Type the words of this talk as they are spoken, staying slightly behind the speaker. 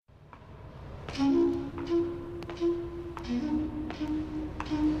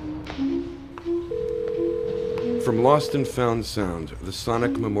From Lost and Found Sound, the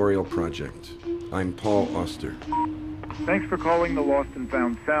Sonic Memorial Project, I'm Paul Auster. Thanks for calling the Lost and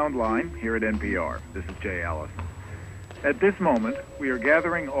Found Sound line here at NPR. This is Jay Allison. At this moment, we are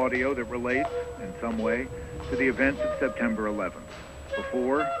gathering audio that relates, in some way, to the events of September 11th,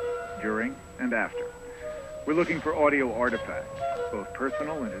 before, during, and after. We're looking for audio artifacts, both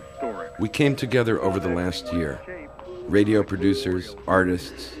personal and historic. We came together over the last year. Radio producers,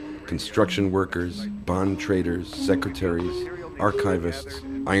 artists, construction workers, bond traders, secretaries, archivists,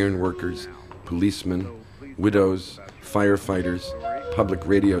 iron workers, policemen, widows, firefighters, public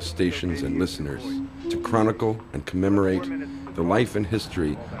radio stations, and listeners to chronicle and commemorate the life and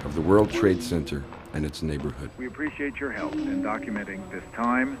history of the World Trade Center and its neighborhood. We appreciate your help in documenting this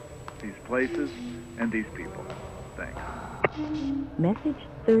time, these places, and these people. Thanks. Message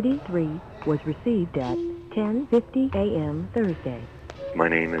 33 was received at 10:50 a.m. Thursday. My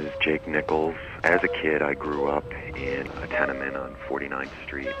name is Jake Nichols. As a kid, I grew up in a tenement on 49th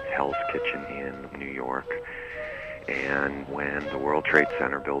Street, Hell's Kitchen in New York. And when the World Trade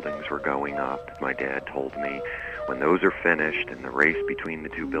Center buildings were going up, my dad told me, when those are finished and the race between the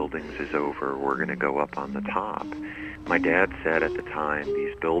two buildings is over, we're going to go up on the top. My dad said at the time,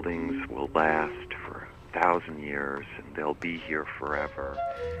 these buildings will last for 1,000 years and they'll be here forever.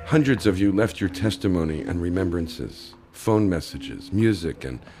 Hundreds of you left your testimony and remembrances, phone messages, music,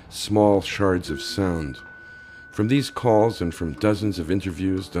 and small shards of sound. From these calls and from dozens of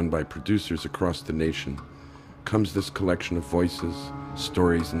interviews done by producers across the nation comes this collection of voices,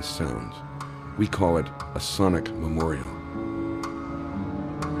 stories, and sound. We call it a sonic memorial.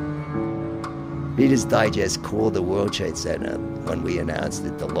 Reader's Digest called the World Trade Center, when we announced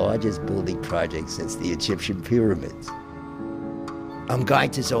it, the largest building project since the Egyptian pyramids. I'm Guy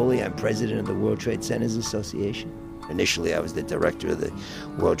Tizzoli. I'm president of the World Trade Centers Association. Initially, I was the director of the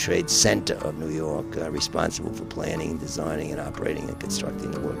World Trade Center of New York, responsible for planning, designing, and operating and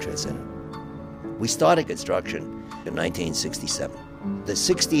constructing the World Trade Center. We started construction in 1967. The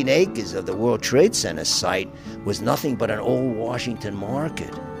 16 acres of the World Trade Center site was nothing but an old Washington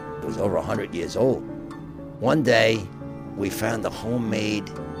market. It was over 100 years old. One day, we found a homemade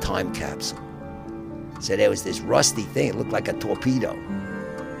time capsule. So there was this rusty thing. It looked like a torpedo.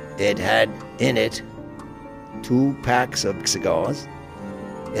 It had in it 2 packs of cigars.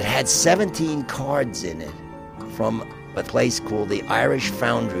 It had 17 cards in it from a place called the Irish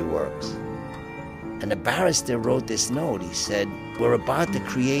Foundry Works. And the barrister wrote this note. He said, we're about to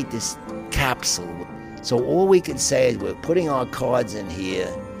create this capsule. So all we can say is we're putting our cards in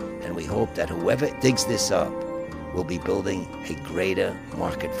here, and we hope that whoever digs this up will be building a greater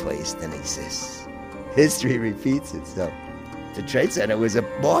marketplace than exists. History repeats itself. The Trade Center was a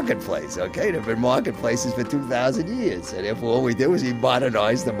marketplace, okay? There have been marketplaces for 2,000 years. And therefore, all we did was we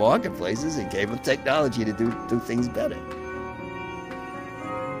modernized the marketplaces and gave them technology to do things better.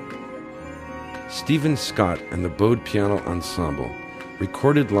 Stephen Scott and the Bode Piano Ensemble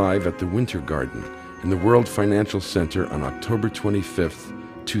recorded live at the Winter Garden in the World Financial Center on October 25th,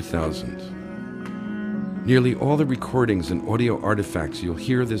 2000. Nearly all the recordings and audio artifacts you'll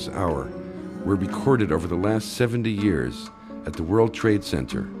hear this hour were recorded over the last 70 years at the World Trade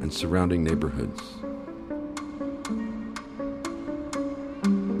Center and surrounding neighborhoods.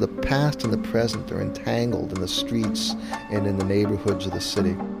 The past and the present are entangled in the streets and in the neighborhoods of the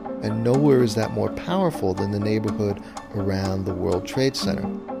city. And nowhere is that more powerful than the neighborhood around the World Trade Center.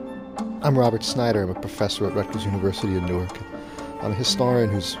 I'm Robert Snyder. I'm a professor at Rutgers University in Newark. I'm a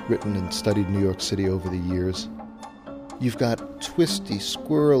historian who's written and studied New York City over the years. You've got twisty,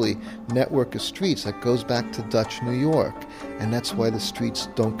 squirrely network of streets that goes back to Dutch New York. And that's why the streets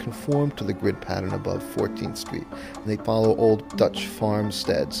don't conform to the grid pattern above 14th Street. And they follow old Dutch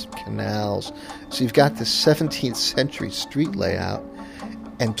farmsteads, canals. So you've got this 17th century street layout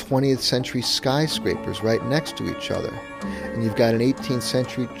and 20th century skyscrapers right next to each other. And you've got an 18th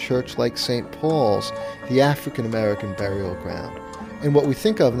century church like St. Paul's, the African-American burial ground. And what we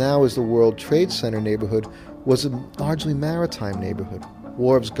think of now as the World Trade Center neighborhood was a largely maritime neighborhood.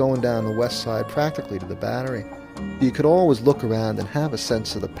 Wharves going down the west side practically to the Battery. You could always look around and have a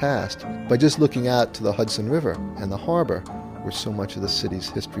sense of the past by just looking out to the Hudson River and the harbor, where so much of the city's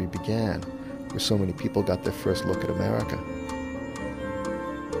history began, where so many people got their first look at America.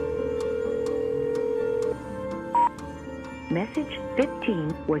 Message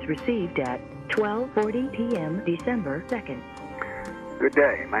 15 was received at 12:40 p.m. December 2nd. Good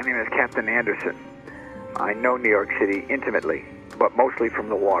day. My name is Captain Anderson. I know New York City intimately, but mostly from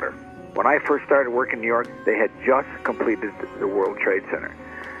the water. When I first started work in New York, they had just completed the World Trade Center.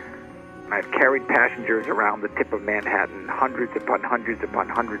 I've carried passengers around the tip of Manhattan hundreds upon hundreds upon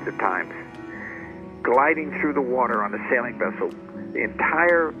hundreds of times. Gliding through the water on a sailing vessel, the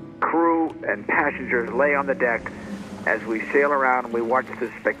entire crew and passengers lay on the deck as we sail around and we watch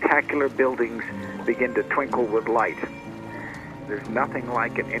the spectacular buildings begin to twinkle with light. There's nothing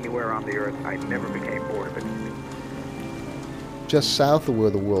like it anywhere on the earth. I never became bored of it. Just south of where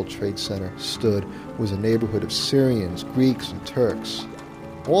the World Trade Center stood was a neighborhood of Syrians, Greeks, and Turks.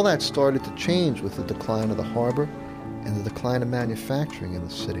 All that started to change with the decline of the harbor and the decline of manufacturing in the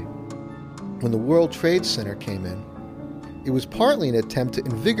city. When the World Trade Center came in, it was partly an attempt to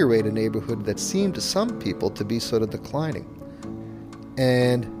invigorate a neighborhood that seemed to some people to be sort of declining.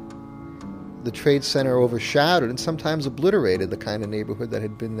 And the Trade Center overshadowed and sometimes obliterated the kind of neighborhood that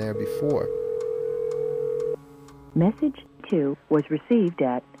had been there before. Message 2 was received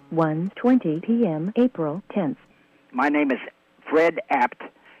at 1:20 p.m. April 10th. My name is Fred Apt.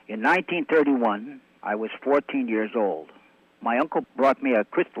 In 1931, I was 14 years old. My uncle brought me a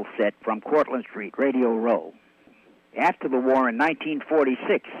crystal set from Cortlandt Street, Radio Row. After the war in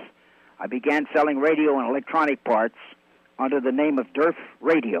 1946, I began selling radio and electronic parts under the name of Durf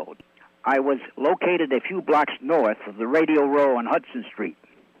Radio. I was located a few blocks north of the Radio Row on Hudson Street.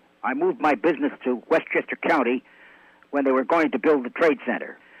 I moved my business to Westchester County when they were going to build the Trade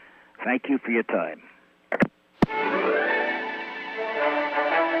Center. Thank you for your time.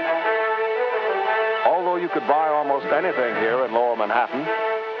 Although you could buy almost anything here in Lower Manhattan,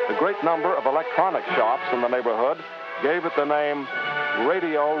 the great number of electronic shops in the neighborhood gave it the name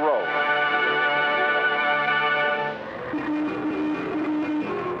Radio Row.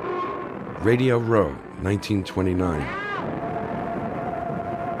 Radio Row, 1929.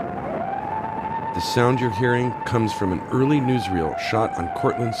 The sound you're hearing comes from an early newsreel shot on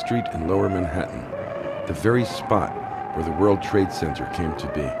Cortlandt Street in Lower Manhattan, the very spot where the World Trade Center came to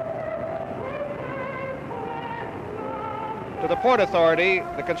be. To the Port Authority,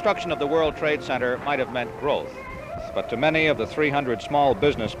 the construction of the World Trade Center might have meant growth. But to many of the 300 small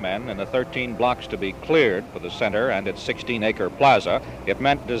businessmen in the 13 blocks to be cleared for the center and its 16-acre plaza, it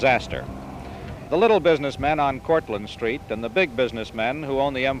meant disaster. The little businessmen on Cortlandt Street and the big businessmen who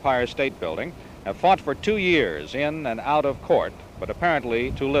own the Empire State Building have fought for 2 years in and out of court, but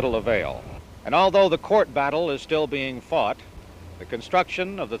apparently to little avail. And although the court battle is still being fought, the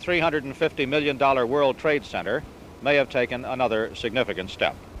construction of the $350 million World Trade Center may have taken another significant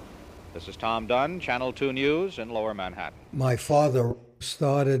step. This is Tom Dunn, Channel 2 News in Lower Manhattan. My father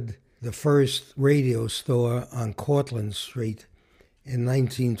started the first radio store on Cortlandt Street in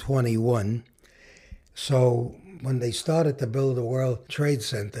 1921. So when they started to build the World Trade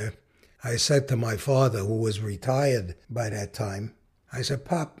Center, I said to my father, who was retired by that time, I said,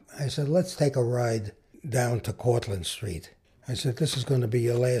 Pop, let's take a ride down to Cortlandt Street. I said, this is going to be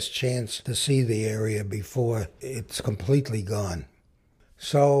your last chance to see the area before it's completely gone.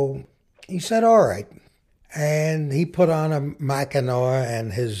 So he said, all right. And he put on a Mackinac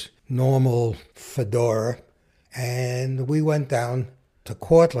and his normal fedora, and we went down to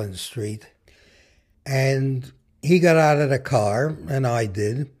Cortlandt Street. And he got out of the car, and I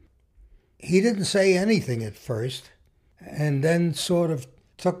did. He didn't say anything at first, and then sort of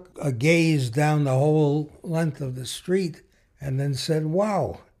took a gaze down the whole length of the street and then said,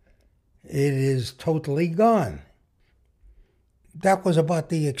 wow, it is totally gone. That was about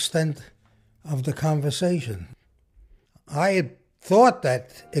the extent of the conversation. I had thought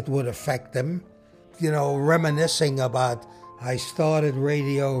that it would affect them, reminiscing about, I started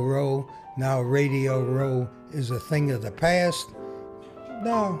Radio Row, now Radio Row is a thing of the past.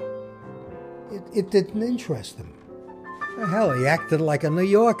 No, it didn't interest him. Hell, he acted like a New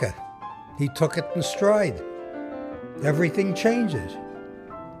Yorker. He took it in stride. Everything changes.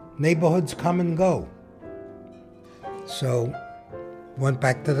 Neighborhoods come and go. So, went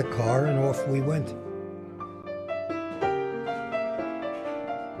back to the car and off we went.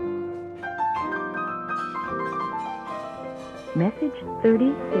 Message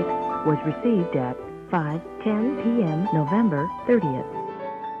 36 was received at 5:10 p.m. November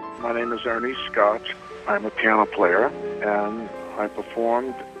 30th. My name is Ernie Scott. I'm a piano player, and I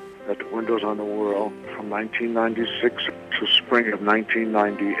performed at the Windows on the World from 1996 to spring of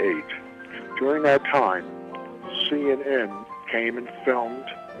 1998. During that time, CNN came and filmed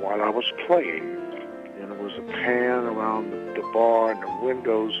while I was playing, and it was a pan around the bar and the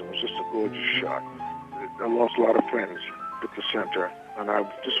windows. It was just a gorgeous shot. I lost a lot of friends at the center, and I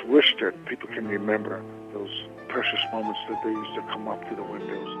just wish that people can remember those precious moments that they used to come up to the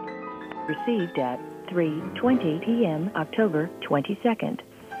windows. Received at 3:20 p.m. October 22nd.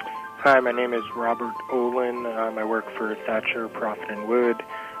 Hi, my name is Robert Olin. I work for Thatcher, Profit & Wood,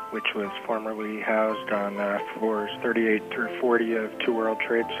 which was formerly housed on floors 38 through 40 of Two World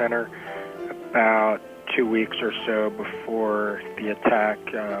Trade Center. About 2 weeks or so before the attack,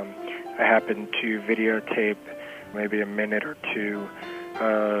 I happened to videotape maybe a minute or two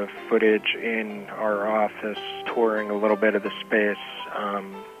of footage in our office, touring a little bit of the space.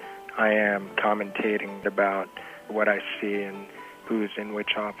 I am commentating about what I see and who's in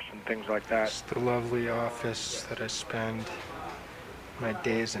which office and things like that. It's the lovely office that I spend my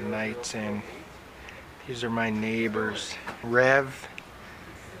days and nights in. These are my neighbors, Rev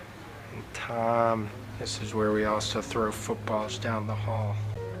and Tom. This is where we also throw footballs down the hall.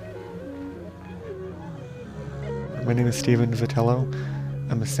 My name is Steven Vitello.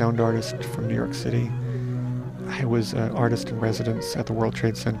 I'm a sound artist from New York City. I was an artist in residence at the World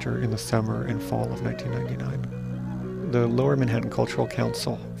Trade Center in the summer and fall of 1999. The Lower Manhattan Cultural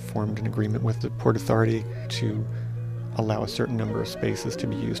Council formed an agreement with the Port Authority to allow a certain number of spaces to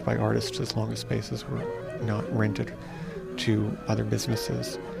be used by artists as long as spaces were not rented to other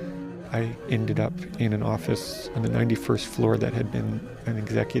businesses. I ended up in an office on the 91st floor that had been an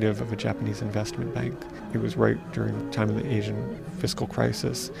executive of a Japanese investment bank. It was right during the time of the Asian fiscal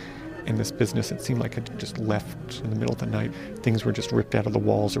crisis. In this business, it seemed like it just left in the middle of the night. Things were just ripped out of the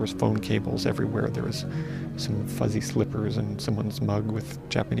walls. There was phone cables everywhere. There was some fuzzy slippers and someone's mug with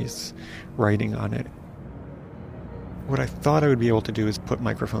Japanese writing on it. What I thought I would be able to do is put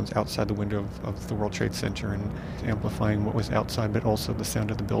microphones outside the window of the World Trade Center and amplifying what was outside, but also the sound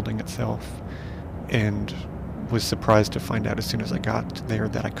of the building itself. And was surprised to find out as soon as I got there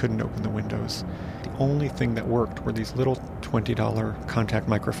that I couldn't open the windows. The only thing that worked were these little $20 contact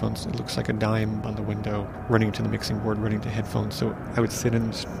microphones. It looks like a dime on the window, running to the mixing board, running to headphones. So I would sit in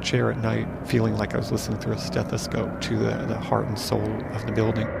this chair at night feeling like I was listening through a stethoscope to the heart and soul of the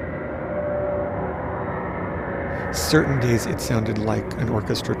building. Certain days it sounded like an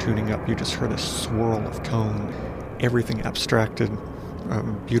orchestra tuning up. You just heard a swirl of tone, everything abstracted,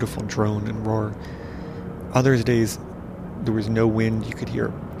 beautiful drone and roar. Other days there was no wind. You could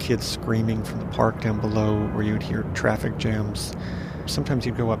hear kids screaming from the park down below, or you would hear traffic jams. Sometimes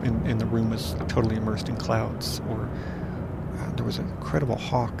you'd go up and the room was totally immersed in clouds, or there was an incredible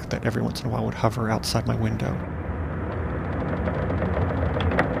hawk that every once in a while would hover outside my window.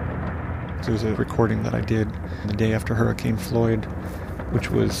 There was a recording that I did the day after Hurricane Floyd,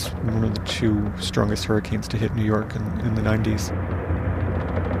 which was one of the two strongest hurricanes to hit New York in the 90s.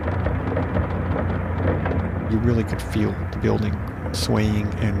 You really could feel the building swaying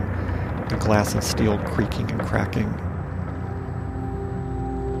and the glass and steel creaking and cracking.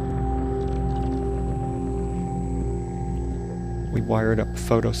 We wired up a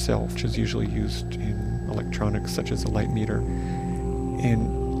photocell, which is usually used in electronics such as a light meter,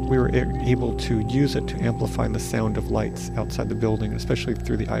 and we were able to use it to amplify the sound of lights outside the building, especially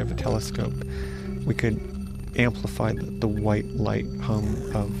through the eye of a telescope. We could amplify the white light hum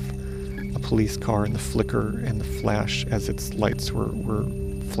of a police car and the flicker and the flash as its lights were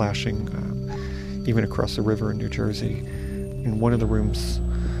flashing even across the river in New Jersey. In one of the rooms,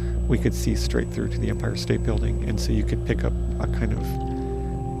 we could see straight through to the Empire State Building, and so you could pick up a kind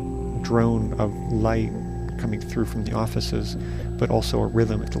of drone of light coming through from the offices, but also a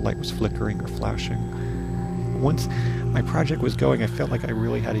rhythm if the light was flickering or flashing. Once my project was going, I felt like I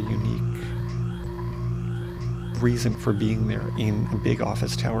really had a unique reason for being there in a big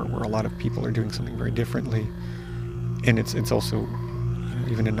office tower where a lot of people are doing something very differently. And it's also,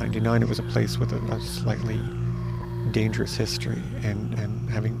 even in 99, it was a place with a slightly dangerous history, and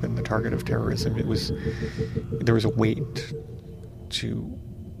having been the target of terrorism, there was a weight to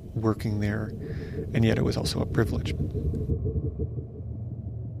working there, and yet it was also a privilege.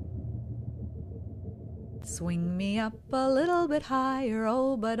 Swing me up a little bit higher,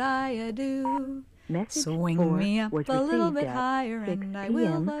 oh, but I do. Message Swing me up was a little received bit at higher, 6 and I will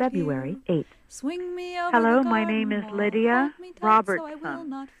p.m. love February you. 8th. Swing me over Hello, the my garden name is wall. Lydia Hold me tight Robertson. so I will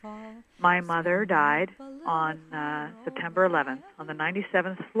not fall. My mother died on September 11th on the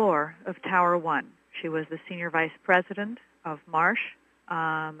 97th floor of Tower 1. She was the senior vice president of Marsh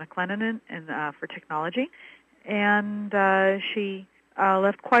McLennan for technology, and she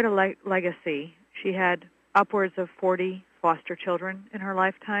left quite a legacy. She had upwards of 40 foster children in her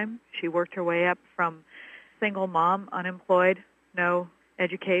lifetime. She worked her way up from single mom, unemployed, no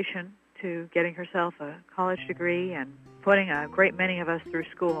education, to getting herself a college degree and putting a great many of us through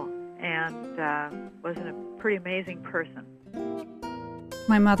school, and was a pretty amazing person.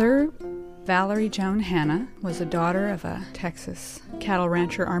 My mother, Valerie Joan Hanna, was the daughter of a Texas cattle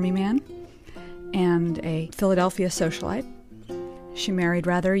rancher army man and a Philadelphia socialite. She married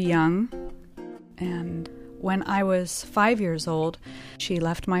rather young and When I was 5 years old, she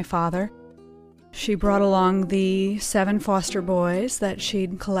left my father. She brought along the 7 foster boys that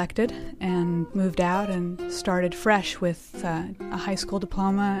she'd collected and moved out and started fresh with a high school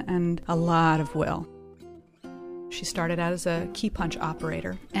diploma and a lot of will. She started out as a key punch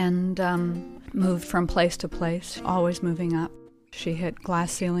operator and moved from place to place, always moving up. She hit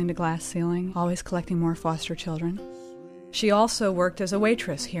glass ceiling to glass ceiling, always collecting more foster children. She also worked as a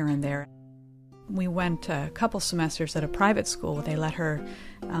waitress here and there. We went a couple semesters at a private school. They let her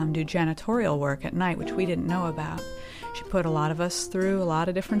do janitorial work at night, which we didn't know about. She put a lot of us through a lot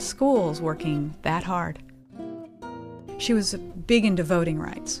of different schools working that hard. She was big into voting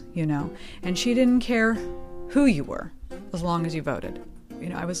rights, and she didn't care who you were as long as you voted.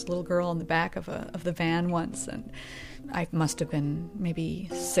 I was a little girl in the back of the van once, and I must have been maybe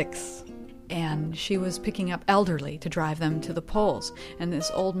 6. And she was picking up elderly to drive them to the polls. And this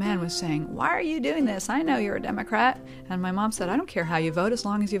old man was saying, "Why are you doing this? I know you're a Democrat." And my mom said, "I don't care how you vote as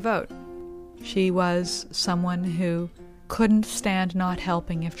long as you vote." She was someone who couldn't stand not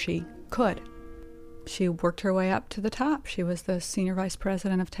helping if she could. She worked her way up to the top. She was the senior vice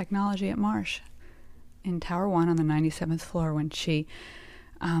president of technology at Marsh in Tower 1 on the 97th floor when she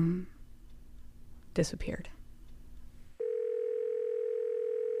disappeared.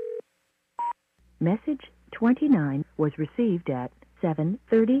 Message 29 was received at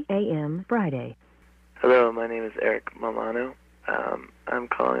 7:30 a.m. Friday. Hello, my name is Eric Milano. I'm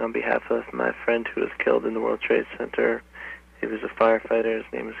calling on behalf of my friend who was killed in the World Trade Center. He was a firefighter.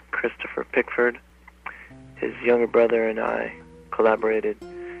 His name is Christopher Pickford. His younger brother and I collaborated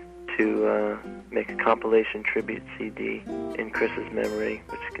to make a compilation tribute CD in Chris's memory,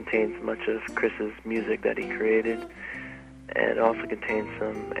 which contains much of Chris's music that he created, and also contains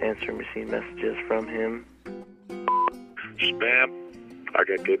some answering machine messages from him. Spam. I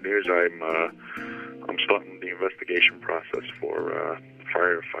got good news. I'm starting the investigation process for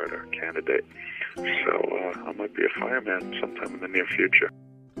firefighter candidate. So I might be a fireman sometime in the near future.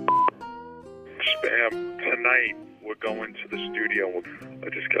 Spam. Tonight we're going to the studio. I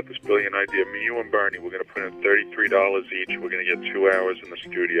just got this brilliant idea. Me, you, and Bernie, we're going to put in $33 each. We're going to get 2 hours in the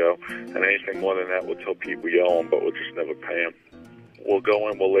studio. And anything more than that, we'll tell people you owe them, but we'll just never pay them. We'll go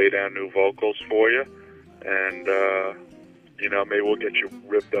in, we'll lay down new vocals for you. And, maybe we'll get you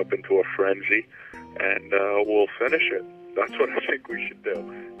ripped up into a frenzy. And we'll finish it. That's what I think we should do.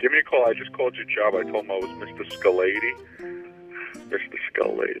 Give me a call. I just called your job. I told him I was Mr. Sculady. Mr.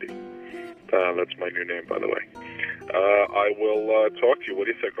 Sculady. That's my new name, by the way. I will talk to you. What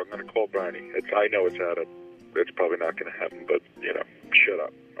do you think? I'm going to call Bernie. I know it's probably not going to happen, but, shut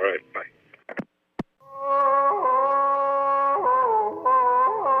up. All right, bye.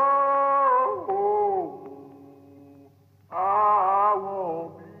 I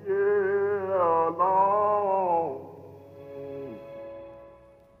won't be alone.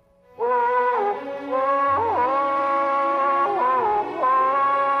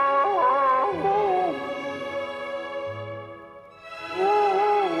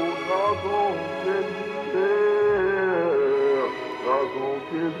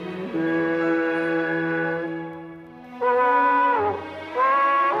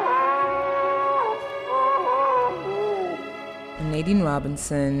 Nadine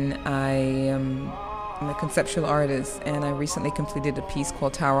Robinson. I am a conceptual artist, and I recently completed a piece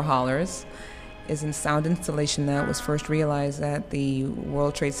called Tower Hollers. It's a sound installation that was first realized at the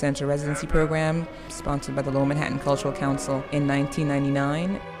World Trade Center residency program, sponsored by the Lower Manhattan Cultural Council in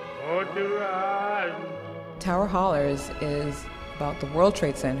 1999. Tower Hollers is about the World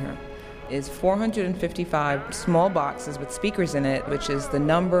Trade Center. Is 455 small boxes with speakers in it, which is the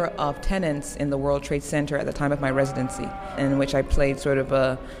number of tenants in the World Trade Center at the time of my residency, in which I played sort of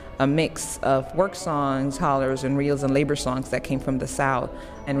a mix of work songs, hollers, and reels and labor songs that came from the South,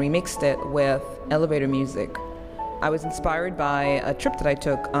 and remixed it with elevator music. I was inspired by a trip that I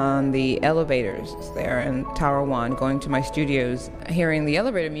took on the elevators there in Tower 1, going to my studios. Hearing the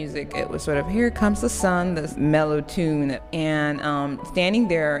elevator music, it was sort of, "Here Comes the Sun," this mellow tune. And standing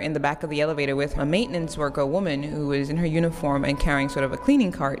there in the back of the elevator with a maintenance worker, a woman who was in her uniform and carrying sort of a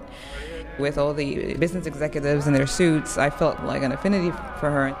cleaning cart with all the business executives in their suits, I felt like an affinity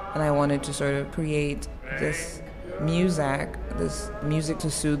for her. And I wanted to sort of create this music to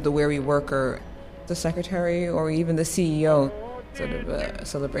soothe the weary worker, the secretary, or even the CEO, sort of a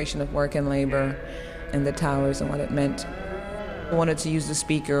celebration of work and labor and the towers and what it meant. I wanted to use the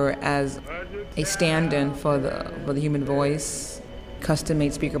speaker as a stand-in for the human voice.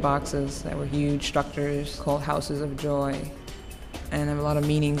 Custom-made speaker boxes that were huge structures called Houses of Joy, and have a lot of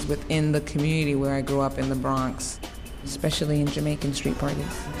meanings within the community where I grew up in the Bronx, especially in Jamaican street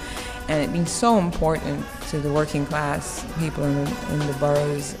parties. and it being so important to the working class people in the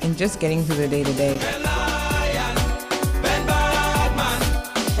boroughs and just getting through the day-to-day.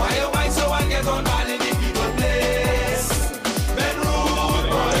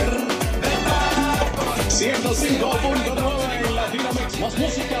 Más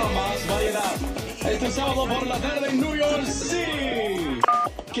música, más variedad. Este sábado por la tarde en New York City.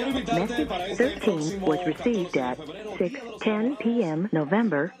 Message 13 was received at 6:10 p.m.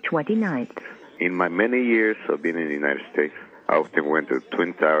 November 29th. In my many years of being in the United States, I often went to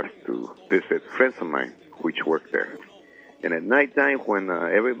Twin Towers to visit friends of mine which worked there. And at nighttime, when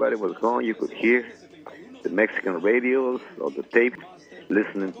everybody was gone, you could hear the Mexican radios or the tape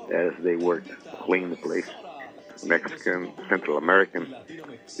listening as they worked, cleaning the place. Mexican, Central American.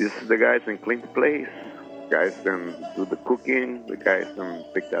 This is the guys that clean the place. Guys that do the cooking. The guys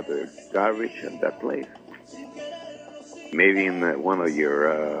that pick up the garbage at that place. Maybe in one of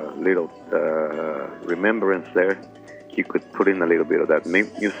your little remembrance there, you could put in a little bit of that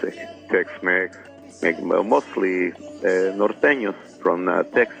music. Tex-Mex, mostly norteños from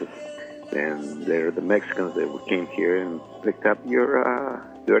Texas. And they're the Mexicans that came here and picked up your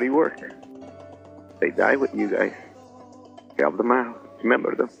dirty work. They die with you guys. Help them out.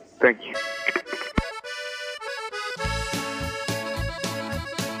 Remember them. Thank you.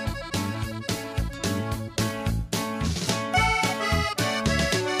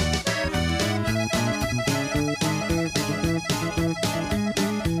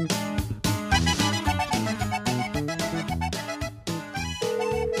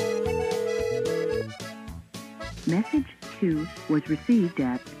 Message 2 was received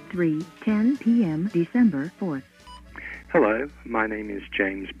at 3:10 p.m. December 4th. Hello, my name is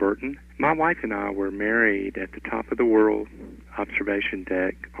James Burton. My wife and I were married at the top of the world observation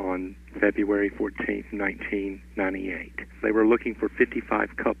deck on February 14th, 1998. They were looking for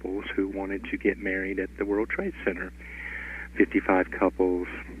 55 couples who wanted to get married at the World Trade Center. 55 couples,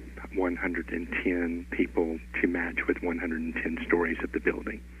 110 people to match with 110 stories of the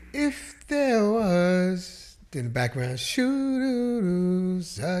building. If there was, in the background, shoo-doo-doo,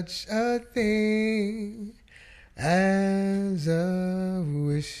 such a thing as a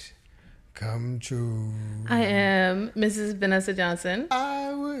wish come true. I am Mrs. Vanessa Johnson.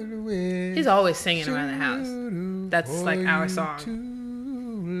 I would wish. He's always singing around the house. That's like our song.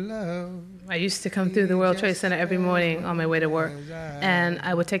 I used to come through the World Trade Center every morning on my way to work, and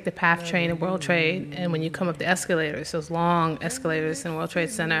I would take the PATH train at World Trade, and when you come up the escalators, those long escalators in World Trade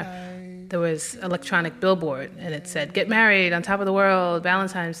Center, there was an electronic billboard, and it said, "Get married on top of the world,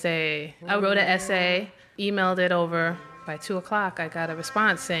 Valentine's Day." I wrote an essay, emailed it over. By 2 o'clock, I got a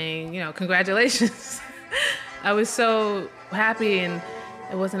response saying, congratulations. I was so happy, and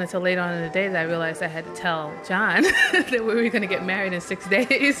it wasn't until later on in the day that I realized I had to tell John that we were going to get married in 6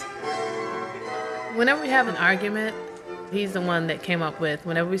 days. Whenever we have an argument, he's the one that came up with,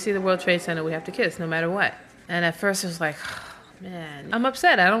 whenever we see the World Trade Center, we have to kiss, no matter what. And at first it was like, man, I'm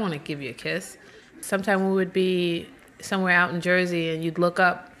upset. I don't want to give you a kiss. Sometime we would be somewhere out in Jersey, and you'd look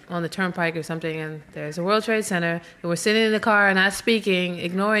up on the turnpike or something, and there's a World Trade Center, and we're sitting in the car, not speaking,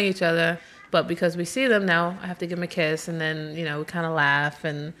 ignoring each other. But because we see them now, I have to give them a kiss, and then, we kind of laugh.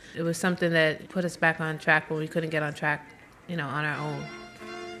 And it was something that put us back on track when we couldn't get on track, on our own.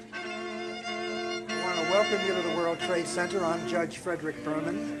 I want to welcome you to the World Trade Center. I'm Judge Frederick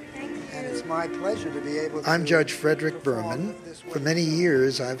Berman, and it's my pleasure to be able to... I'm Judge Frederick Berman. For many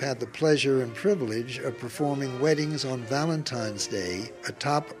years, I've had the pleasure and privilege of performing weddings on Valentine's Day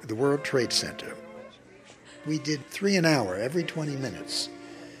atop the World Trade Center. We did 3 an hour, every 20 minutes.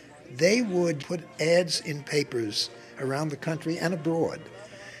 They would put ads in papers around the country and abroad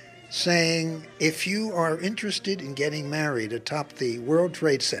saying, if you are interested in getting married atop the World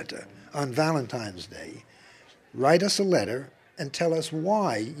Trade Center on Valentine's Day, write us a letter and tell us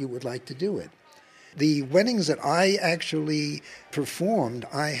why you would like to do it. The weddings that I actually performed,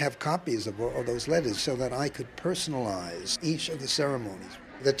 I have copies of all those letters so that I could personalize each of the ceremonies.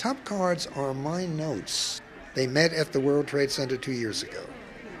 The top cards are my notes. They met at the World Trade Center 2 years ago.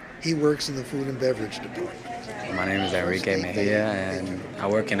 He works in the food and beverage department. My name is Enrique Mejia, and I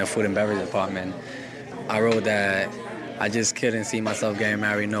work in the food and beverage department. I wrote that I just couldn't see myself getting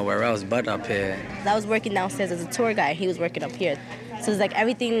married nowhere else but up here. I was working downstairs as a tour guide. He was working up here. So it's like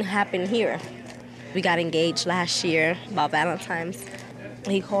everything happened here. We got engaged last year, about Valentine's.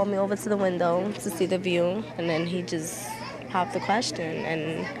 He called me over to the window to see the view, and then he just popped the question,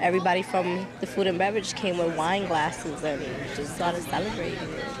 and everybody from the food and beverage came with wine glasses and just started celebrating.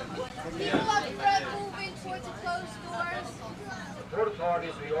 The Port Authority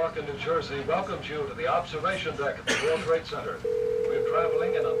of New York and New Jersey welcomes you to the observation deck at the World Trade Center. We're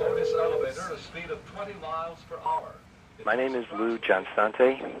traveling in a Lotus elevator at a speed of 20 miles per hour. My name is Lou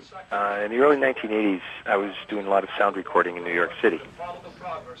Gianstante. In the early 1980s, I was doing a lot of sound recording in New York City.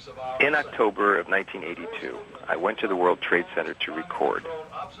 In October of 1982, I went to the World Trade Center to record.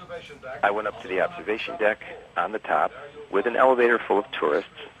 I went up to the observation deck on the top with an elevator full of tourists,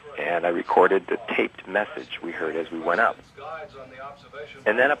 and I recorded the taped message we heard as we went up.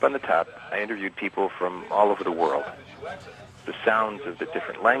 And then up on the top, I interviewed people from all over the world. The sounds of the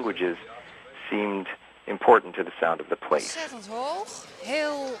different languages seemed important to the sound of the place. Ontzettend hoog,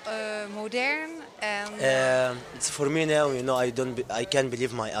 heel modern It's for me now, I can't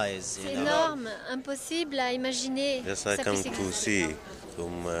believe my eyes. C'est énorme, impossible à imaginer. Yes, I come to see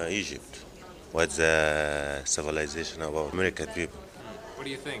from Egypt what's the civilization of our American people. What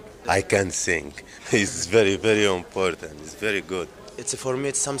do you think? I can't think. It's very, very important. It's very good. For me,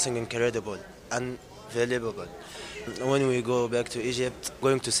 it's something incredible, unbelievable. When we go back to Egypt,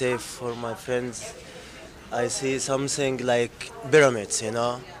 going to say for my friends, I see something like pyramids,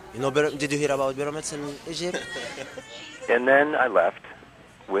 Did you hear about pyramids in Egypt? And then I left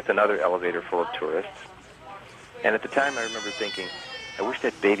with another elevator full of tourists. And at the time, I remember thinking, I wish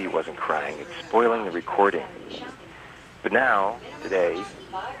that baby wasn't crying. It's spoiling the recording. But now, today,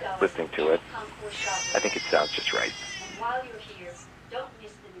 listening to it, I think it sounds just right. While you're here, don't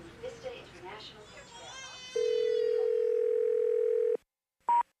miss the new Vista International Hotel.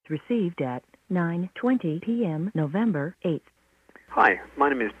 Received at 9:20 p.m. November 8th. Hi, my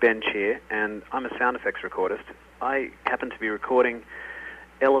name is Ben Cheer, and I'm a sound effects recordist. I happen to be recording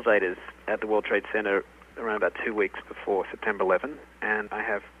elevators at the World Trade Center around about 2 weeks before September 11, and I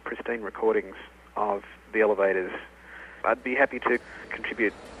have pristine recordings of the elevators. I'd be happy to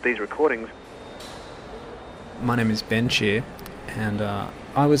contribute these recordings. My name is Ben Cheer, and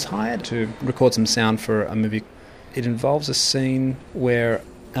I was hired to record some sound for a movie. It involves a scene where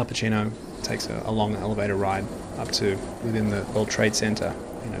Al Pacino takes a long elevator ride up to within the World Trade Center,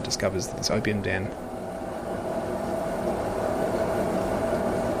 discovers this opium den.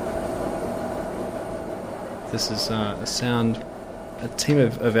 This is a team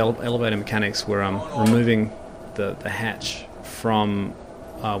of elevator mechanics were removing the hatch from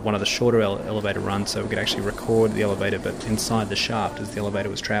one of the shorter elevator runs so we could actually record the elevator, but inside the shaft as the elevator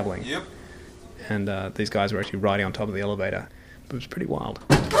was traveling. Yep. And these guys were actually riding on top of the elevator. It was pretty wild.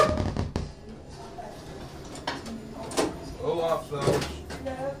 Pull off those.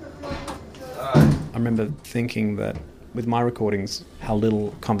 I remember thinking that with my recordings, how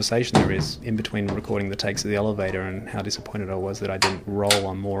little conversation there is in between recording the takes of the elevator, and how disappointed I was that I didn't roll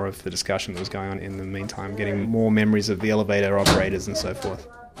on more of the discussion that was going on in the meantime, getting more memories of the elevator operators and so forth.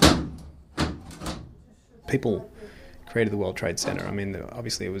 People created the World Trade Center. I mean,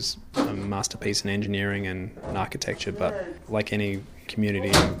 obviously it was a masterpiece in engineering and architecture, but like any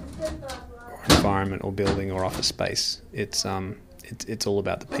community or environment or building or office space, it's all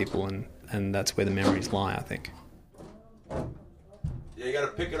about the people, and that's where the memories lie, I think. Yeah, you gotta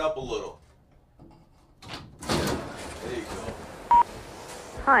pick it up a little. There you go.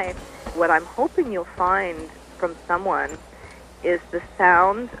 Hi. What I'm hoping you'll find from someone is the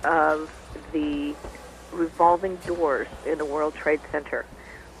sound of the revolving doors in the World Trade Center.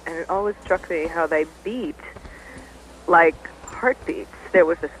 And it always struck me how they beat like heartbeats. There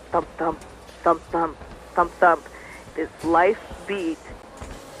was this thump, thump, thump, thump, thump, thump, this life beat.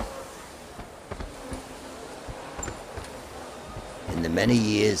 In the many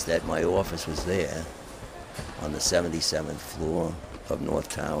years that my office was there, on the 77th floor of North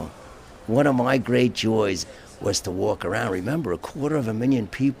Tower, one of my great joys was to walk around. Remember, 250,000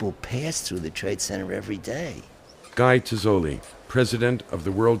 people pass through the Trade Center every day. Guy Tazzoli, president of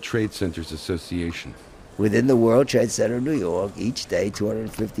the World Trade Centers Association. Within the World Trade Center of New York, each day,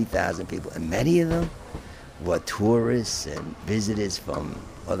 250,000 people, and many of them were tourists and visitors from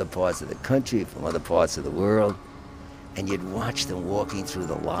other parts of the country, from other parts of the world. And you'd watch them walking through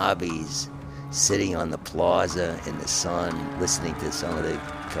the lobbies, sitting on the plaza in the sun, listening to some of the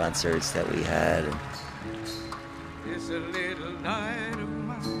concerts that we had. It's a little light of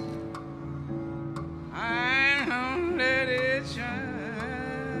mine. I don't let it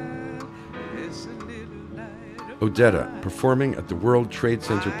shine. It's a little light of Odetta, performing at the World Trade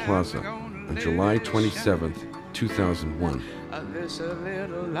Center Plaza on July 27th, 2001. There's a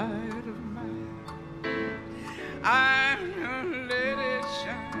little light of mine. I don't let it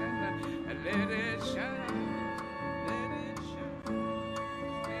shine. Let it shine. Let it shine.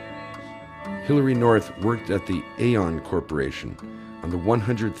 Hillary North worked at the Aon Corporation on the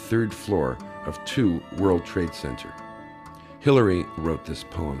 103rd floor of 2 World Trade Center. Hillary wrote this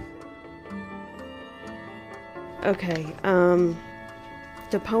poem. Okay,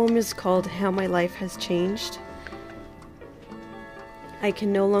 the poem is called How My Life Has Changed. I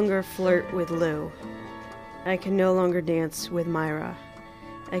can no longer flirt with Lou. I can no longer dance with Myra.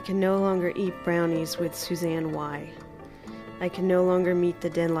 I can no longer eat brownies with Suzanne Y. I can no longer meet the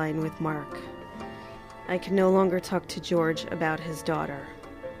deadline with Mark. I can no longer talk to George about his daughter.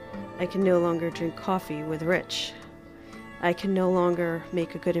 I can no longer drink coffee with Rich. I can no longer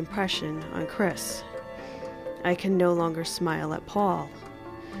make a good impression on Chris. I can no longer smile at Paul.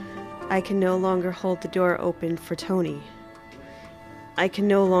 I can no longer hold the door open for Tony. I can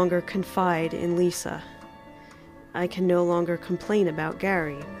no longer confide in Lisa. I can no longer complain about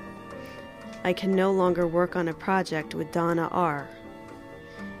Gary. I can no longer work on a project with Donna R.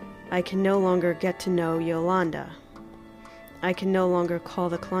 I can no longer get to know Yolanda. I can no longer call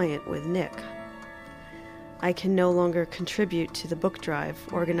the client with Nick. I can no longer contribute to the book drive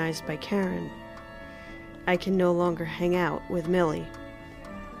organized by Karen. I can no longer hang out with Millie.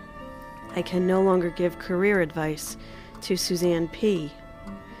 I can no longer give career advice to Suzanne P.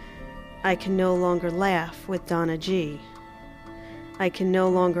 I can no longer laugh with Donna G. I can no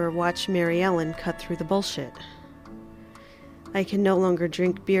longer watch Mary Ellen cut through the bullshit. I can no longer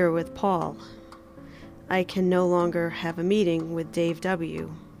drink beer with Paul. I can no longer have a meeting with Dave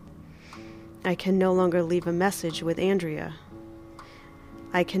W. I can no longer leave a message with Andrea.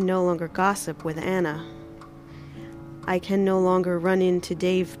 I can no longer gossip with Anna. I can no longer run into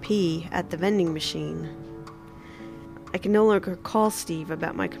Dave P. at the vending machine. I can no longer call Steve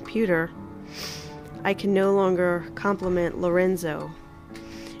about my computer. I can no longer compliment Lorenzo.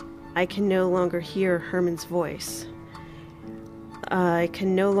 I can no longer hear Herman's voice. I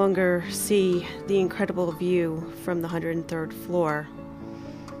can no longer see the incredible view from the 103rd floor.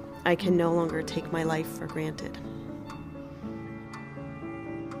 I can no longer take my life for granted.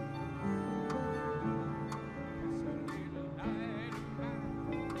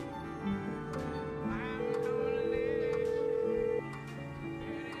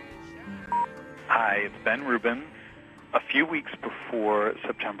 Hi, it's Ben Rubin. A few weeks before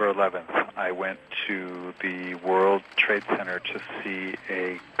September 11th, I went to the World Trade Center to see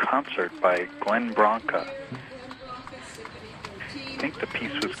a concert by Glenn Branca. I think the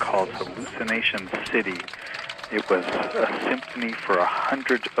piece was called Hallucination City. It was a symphony for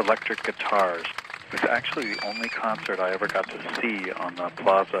 100 electric guitars. It was actually the only concert I ever got to see on the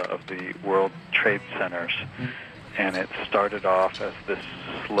plaza of the World Trade Centers. And it started off as this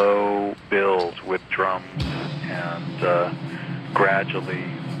slow build with drums, and gradually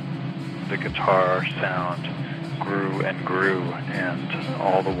the guitar sound grew and grew, and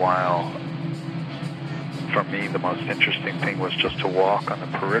all the while, for me, the most interesting thing was just to walk on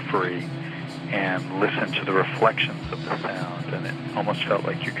the periphery and listen to the reflections of the sound, and it almost felt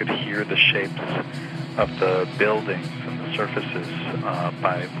like you could hear the shapes of the buildings and the surfaces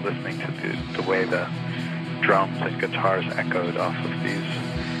by listening to the way the drums and guitars echoed off of these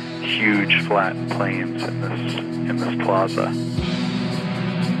huge flat plains in this plaza.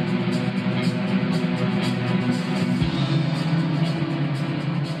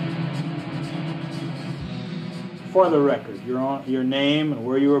 For the record, your name and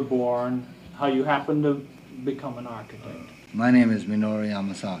where you were born, how you happened to become an architect. My name is Minoru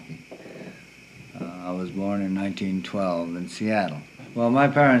Yamasaki. I was born in 1912 in Seattle. Well, my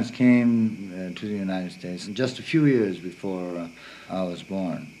parents came to the United States just a few years before I was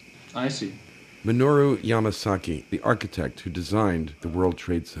born. I see. Minoru Yamasaki, the architect who designed the World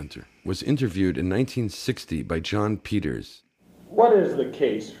Trade Center, was interviewed in 1960 by John Peters. What is the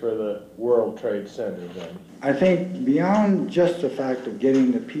case for the World Trade Center, then? I think beyond just the fact of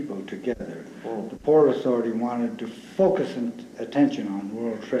getting the people together, the Port Authority wanted to focus attention on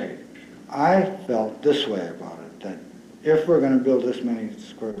world trade. I felt this way about it, that if we're going to build this many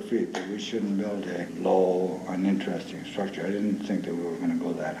square feet, that we shouldn't build a low, uninteresting structure. I didn't think that we were going to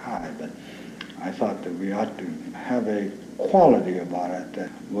go that high, but I thought that we ought to have a quality about it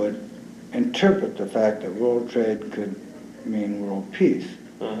that would interpret the fact that world trade could mean world peace.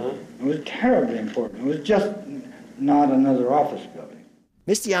 It was terribly important. It was just not another office building.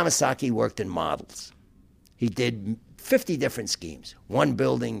 Mr. Yamasaki worked in models. He did 50 different schemes. 1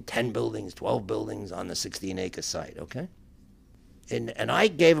 building, 10 buildings, 12 buildings on the 16-acre site, okay? And I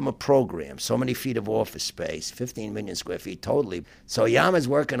gave him a program, so many feet of office space, 15 million square feet totally. So Yama's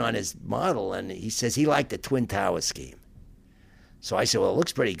working on his model, and he says he liked the Twin Tower scheme. So I said, well, it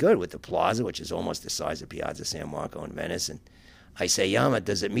looks pretty good with the plaza, which is almost the size of Piazza San Marco in Venice. And I say, Yama,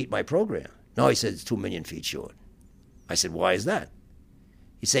 does it meet my program? No, he said, it's 2 million feet short. I said, why is that?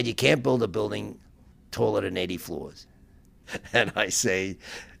 He said, you can't build a building taller than 80 floors. And I say,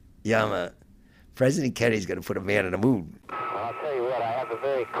 Yama, President Kennedy's going to put a man on the moon. I'll tell you what, I have a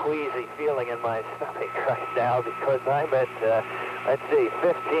very queasy feeling in my stomach right now because I'm at,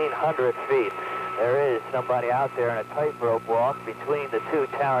 1,500 feet. There is somebody out there in a tightrope walk between the two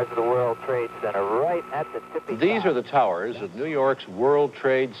towers of the World Trade Center, right at the tippy top. These are the towers of New York's World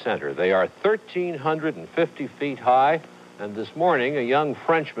Trade Center. They are 1,350 feet high, and this morning a young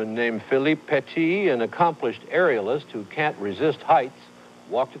Frenchman named Philippe Petit, an accomplished aerialist who can't resist heights,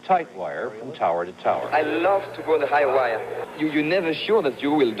 walked a tight wire from tower to tower. I love to go the high wire. You're never sure that you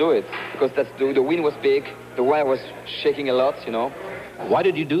will do it, because the wind was big, the wire was shaking a lot, you know. Why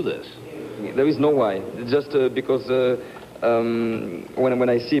did you do this? There is no why. It's just because when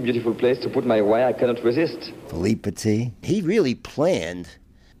I see a beautiful place to put my wire, I cannot resist. Philippe Petit, he really planned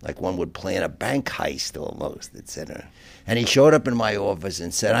like one would plan a bank heist almost, etc. And he showed up in my office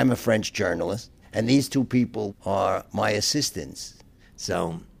and said, I'm a French journalist, and these two people are my assistants.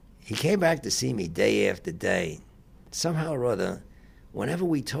 So he came back to see me day after day. Somehow or other, whenever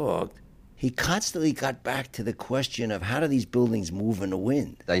we talked, he constantly got back to the question of how do these buildings move in the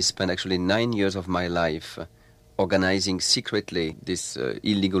wind? I spent actually 9 years of my life organizing secretly this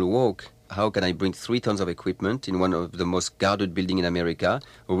illegal walk. How can I bring 3 tons of equipment in one of the most guarded buildings in America,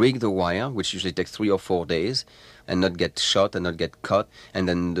 rig the wire, which usually takes 3 or 4 days, and not get shot and not get caught, and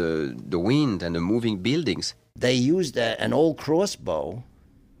then the wind and the moving buildings. They used an old crossbow,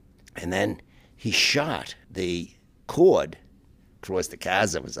 and then he shot the cord across the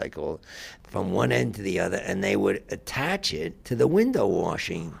chasm, as I call it, from one end to the other, and they would attach it to the window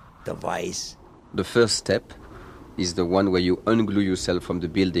washing device. The first step is the one where you unglue yourself from the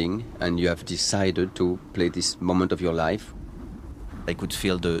building and you have decided to play this moment of your life. I could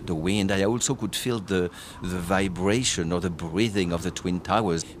feel the wind. I also could feel the vibration or the breathing of the Twin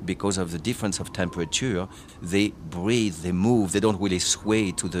Towers. Because of the difference of temperature, they breathe, they move, they don't really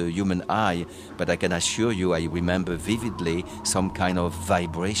sway to the human eye. But I can assure you, I remember vividly some kind of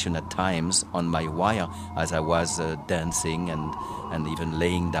vibration at times on my wire as I was dancing and even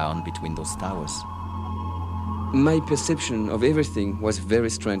laying down between those towers. My perception of everything was very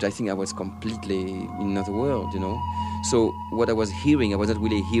strange. I think I was completely in another world, you know. So what I was hearing, I was not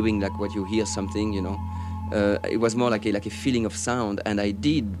really hearing like what you hear something, you know. It was more like a feeling of sound, and I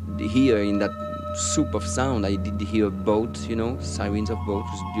did hear in that soup of sound, I did hear boats, you know, sirens of boats,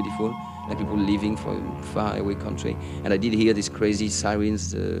 which was beautiful, like people living from far away country. And I did hear these crazy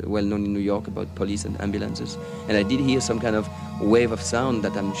sirens, well known in New York about police and ambulances. And I did hear some kind of wave of sound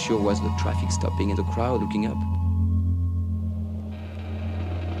that I'm sure was the traffic stopping and the crowd looking up.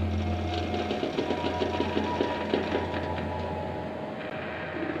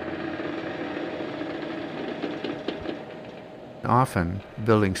 Often,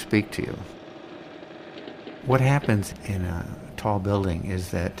 buildings speak to you. What happens in a tall building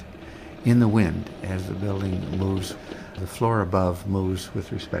is that in the wind, as the building moves, the floor above moves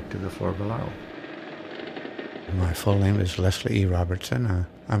with respect to the floor below. My full name is Leslie E. Robertson.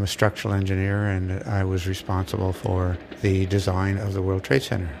 I'm a structural engineer, and I was responsible for the design of the World Trade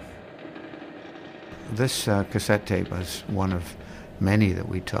Center. This cassette tape was one of many that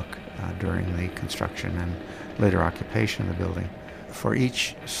we took during the construction and later occupation of the building. For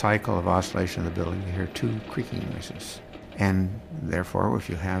each cycle of oscillation of the building, you hear 2 creaking noises. And therefore, if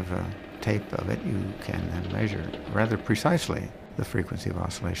you have a tape of it, you can then measure rather precisely the frequency of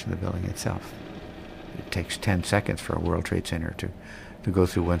oscillation of the building itself. It takes 10 seconds for a World Trade Center to go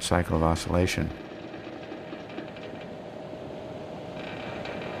through one cycle of oscillation.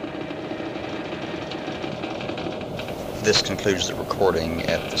 This concludes the recording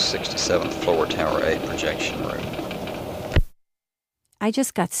at the 67th floor Tower 8 projection room. I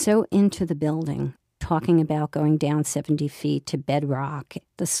just got so into the building, talking about going down 70 feet to bedrock,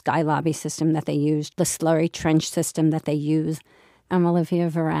 the sky lobby system that they used, the slurry trench system that they use. I'm Olivia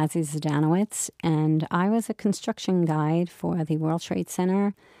Verazzi-Zdanowicz, and I was a construction guide for the World Trade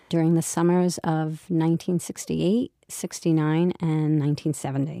Center during the summers of 1968, 69, and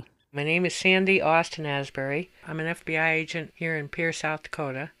 1970. My name is Sandy Austin Asbury. I'm an FBI agent here in Pierre, South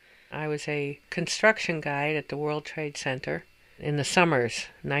Dakota. I was a construction guide at the World Trade Center in the summers,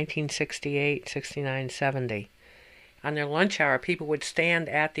 1968, 69, 70. On their lunch hour, people would stand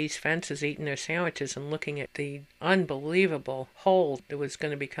at these fences eating their sandwiches and looking at the unbelievable hole that was going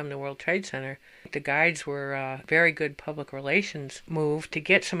to become the World Trade Center. The guides were a very good public relations move to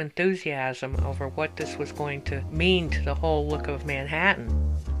get some enthusiasm over what this was going to mean to the whole look of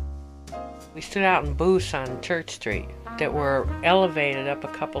Manhattan. We stood out in booths on Church Street that were elevated up a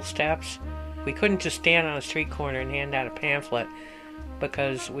couple steps We couldn't just stand on a street corner and hand out a pamphlet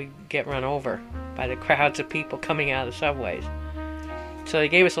because we'd get run over by the crowds of people coming out of the subways. So they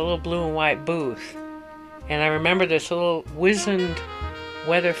gave us a little blue and white booth. And I remember this little wizened,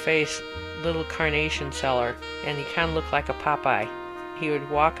 weather-faced little carnation seller, and he kind of looked like a Popeye. He would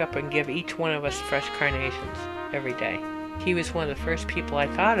walk up and give each one of us fresh carnations every day. He was one of the first people I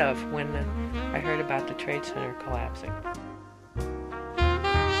thought of when I heard about the Trade Center collapsing.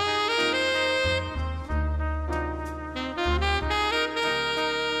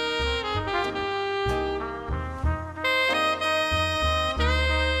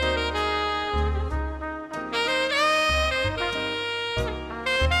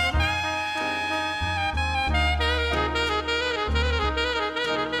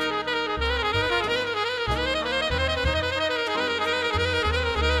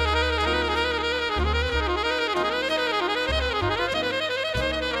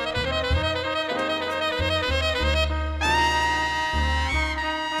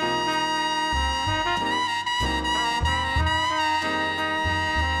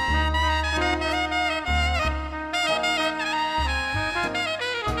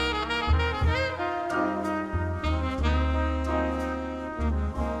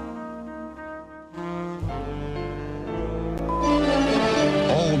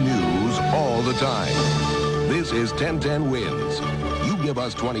 This is 1010 Wins. You give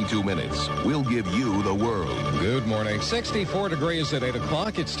us 22 minutes, we'll give you the world. Good morning. 64 degrees at 8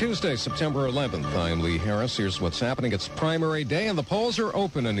 o'clock. It's Tuesday, September 11th. I'm Lee Harris. Here's what's happening. It's primary day, and the polls are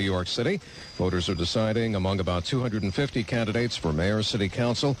open in New York City. Voters are deciding among about 250 candidates for mayor, city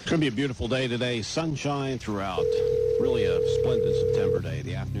council. It's going to be a beautiful day today. Sunshine throughout. Really a splendid September day.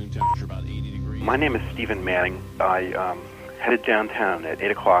 The afternoon temperature about 80 degrees. My name is Stephen Manning. I headed downtown at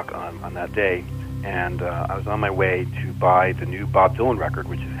 8 o'clock on that day, and I was on my way to buy the new Bob Dylan record,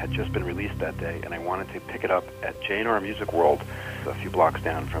 which had just been released that day, and I wanted to pick it up at J&R Music World, a few blocks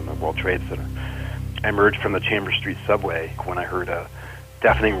down from the World Trade Center. I emerged from the Chambers Street subway when I heard a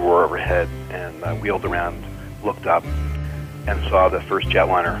deafening roar overhead, and wheeled around, looked up, and saw the first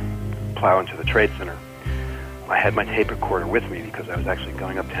jetliner plow into the Trade Center. I had my tape recorder with me because I was actually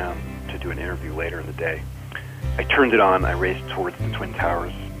going uptown to do an interview later in the day. I turned it on, I raced towards the Twin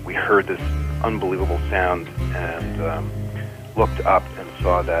Towers. We heard this unbelievable sound and looked up and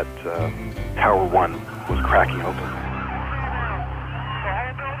saw that Tower 1 was cracking open. The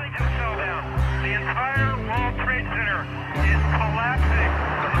whole building just fell down. The entire World Trade Center is collapsing.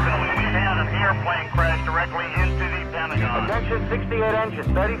 We had an airplane crash directly into the Pentagon. Attention, 68 engines,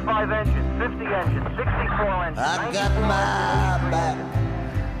 35 engines, 50 engines, 64 engines. I got my back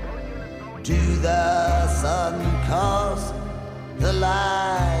to the sun 'cause the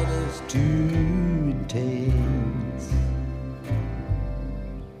light is too intense.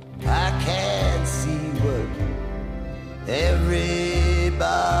 I can't see what everybody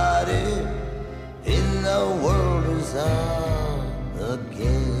in the world is up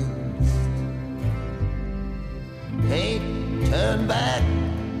against. Can't turn back,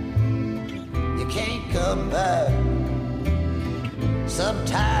 you can't come back.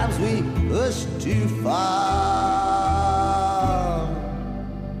 Sometimes we push too far.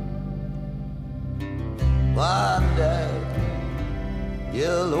 One day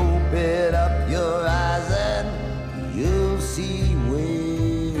you'll open up your eyes and you'll see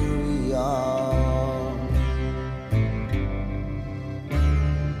where we are.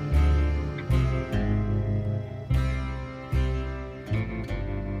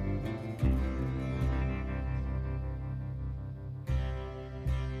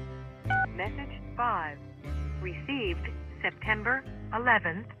 Message 5. Received September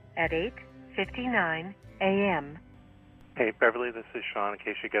 11th at 8:59 a.m. Hey, Beverly, this is Sean. In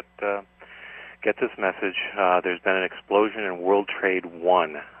case you get this message, there's been an explosion in World Trade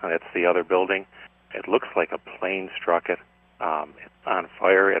 1. That's the other building. It looks like a plane struck it. It's on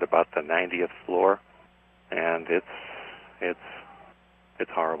fire at about the 90th floor, and it's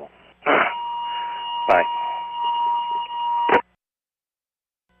horrible. Bye.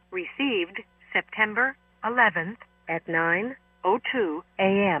 Received September 11th at 9:02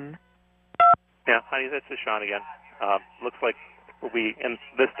 a.m. Yeah, honey, this is Sean again. Looks like we'll be in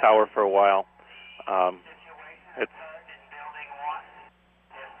this tower for a while.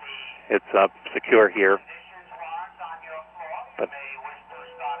 It's secure here, but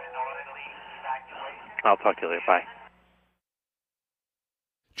I'll talk to you later. Bye.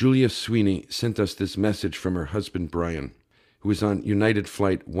 Julia Sweeney sent us this message from her husband, Brian, who was on United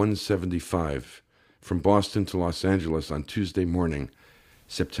Flight 175 from Boston to Los Angeles on Tuesday morning,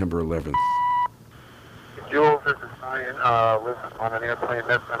 September 11th. Jules, this is Brian, listen, on an airplane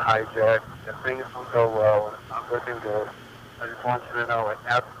that's been hijacked, if things don't go well and it's not looking good, I just want you to know I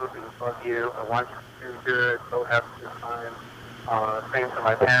absolutely love you. I want you to do good, go have a good time. Same to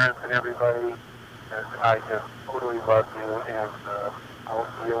my parents and everybody. And I just totally love you, and I will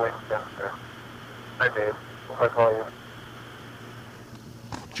see you later. Bye, babe. Hope I call you.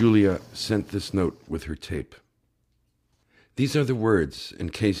 Julia sent this note with her tape. These are the words, in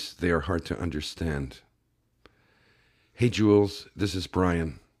case they are hard to understand. Hey, Jules, this is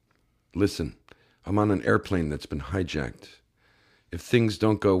Brian. Listen, I'm on an airplane that's been hijacked. If things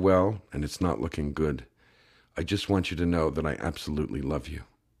don't go well, and it's not looking good, I just want you to know that I absolutely love you.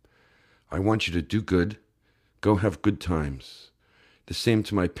 I want you to do good, go have good times. The same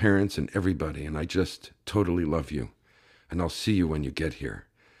to my parents and everybody, and I just totally love you. And I'll see you when you get here.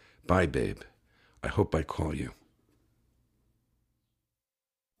 Bye, babe. I hope I call you.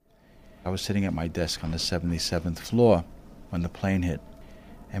 I was sitting at my desk on the 77th floor when the plane hit,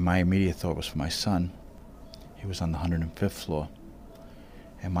 and my immediate thought was for my son. He was on the 105th floor.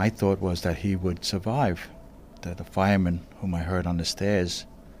 And my thought was that he would survive, that the fireman whom I heard on the stairs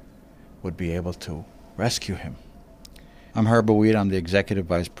would be able to rescue him. I'm Herbert Weed. I'm the Executive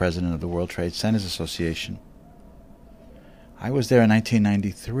Vice President of the World Trade Centers Association. I was there in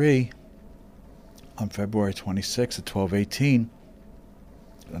 1993 on February 26 at 12:18,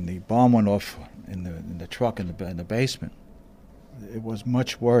 and the bomb went off in the truck in the basement. It was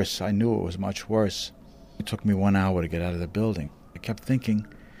much worse. I knew it was much worse. It took me 1 hour to get out of the building. I kept thinking,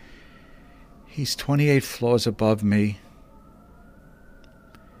 he's 28 floors above me.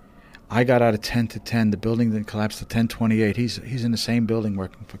 I got out at 10 to 10. The building then collapsed to 10:28. He's in the same building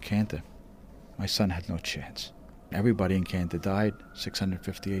working for Cantor. My son had no chance. Everybody in Cantor died,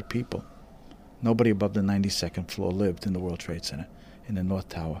 658 people. Nobody above the 92nd floor lived in the World Trade Center, in the North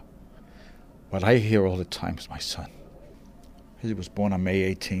Tower. What I hear all the time is my son. He was born on May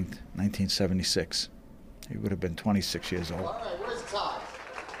 18th, 1976. He would have been 26 years old. All right, where's Todd?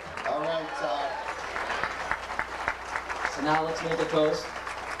 All right, Todd. So now let's make a toast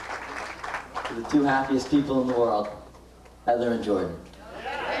to the two happiest people in the world, Heather and Jordan.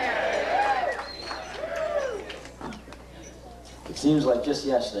 It seems like just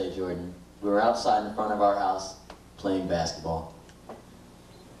yesterday, Jordan, we were outside in front of our house playing basketball.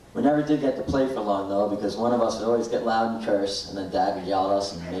 We never did get to play for long, though, because one of us would always get loud and curse, and then Dad would yell at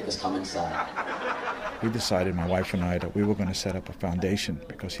us and make us come inside. We decided, my wife and I, that we were going to set up a foundation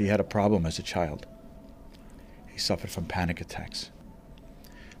because he had a problem as a child. He suffered from panic attacks.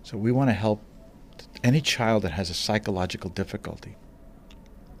 So we want to help any child that has a psychological difficulty.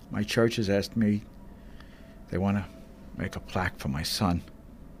 My church has asked me, they want to make a plaque for my son.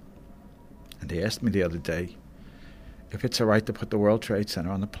 And they asked me the other day if it's all right to put the World Trade Center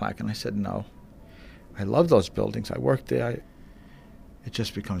on the plaque, and I said no. I love those buildings. I worked there. It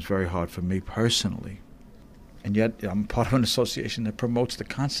just becomes very hard for me personally. And yet I'm part of an association that promotes the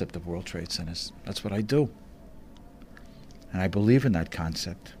concept of World Trade Centers. That's what I do. And I believe in that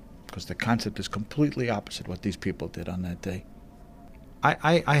concept because the concept is completely opposite what these people did on that day.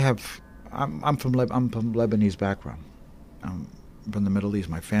 I'm from Lebanese background. I'm from the Middle East.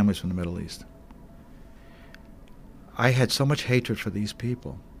 My family's from the Middle East. I had so much hatred for these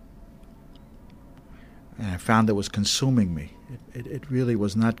people. And I found it was consuming me. It really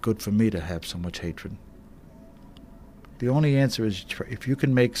was not good for me to have so much hatred. The only answer is if you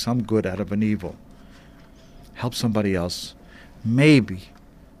can make some good out of an evil, help somebody else, maybe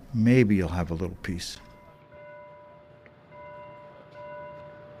you'll have a little peace.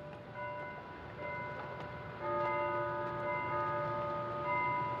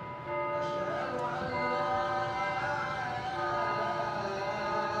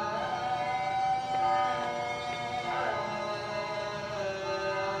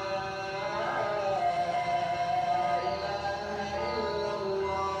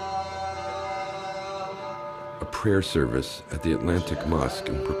 Prayer service at the Atlantic Mosque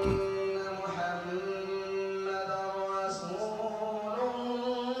in Brooklyn.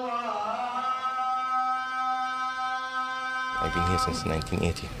 I've been here since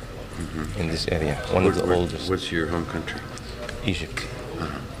 1980 in this area. One of the oldest. What's your home country? Egypt.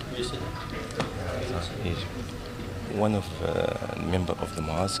 Egypt. One of member of the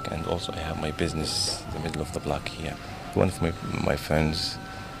mosque, and also I have my business in the middle of the block here. One of my friends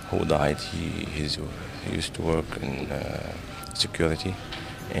who died, he used to work in security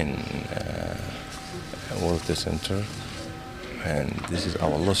in World Trade Center, and this is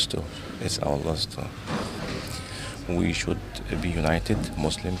our loss too. It's our loss too. We should be united,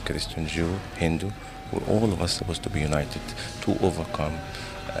 Muslim, Christian, Jew, Hindu. We're all of us supposed to be united to overcome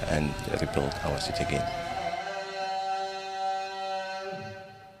and rebuild our city again.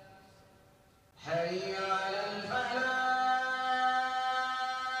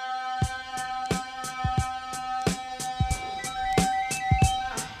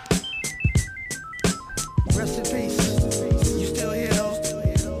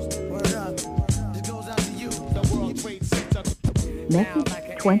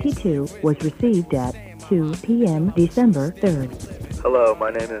 Message 22 was received at 2 p.m. December 3rd. Hello, my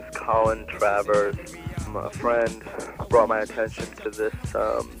name is Colin Travers. A friend brought my attention to this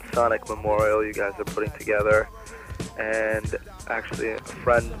Sonic memorial you guys are putting together, and actually a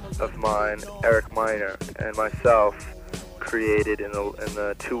friend of mine, Eric Miner, and myself created in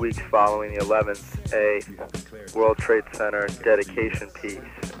the 2 weeks following the 11th a World Trade Center dedication piece.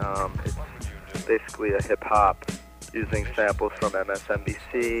 It's basically a hip-hop using samples from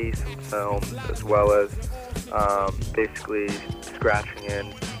MSNBC, some films, as well as basically scratching in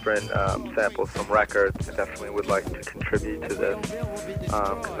different samples from records. I definitely would like to contribute to this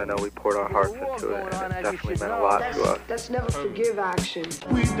because I know we poured our hearts into it, and it definitely meant a lot to us. Let's never forgive action.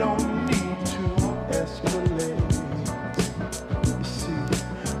 We don't need to escalate. You see,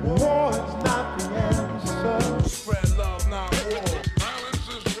 war is not the answer. Spread love, not war. Violence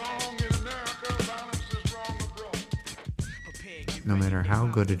is wrong in America. Violence is wrong abroad. No matter how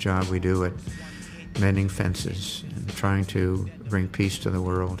good a job we do at mending fences and trying to bring peace to the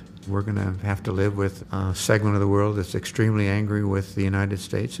world, we're going to have to live with a segment of the world that's extremely angry with the United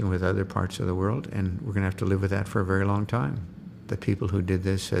States and with other parts of the world, and we're going to have to live with that for a very long time. The people who did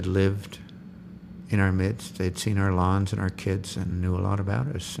this had lived in our midst. They'd seen our lawns and our kids and knew a lot about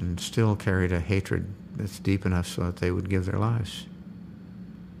us, and still carried a hatred that's deep enough so that they would give their lives.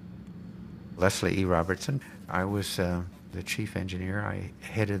 Leslie E. Robertson. I was the chief engineer. I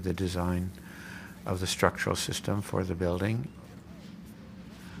headed the design of the structural system for the building.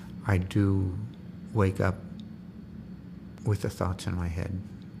 I do wake up with the thoughts in my head.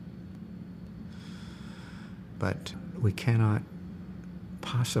 But we cannot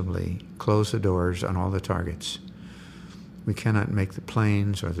possibly close the doors on all the targets. We cannot make the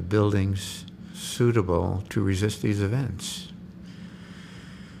planes or the buildings suitable to resist these events.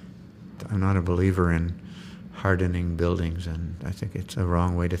 I'm not a believer in hardening buildings, and I think it's a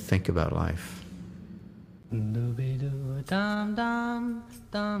wrong way to think about life. Message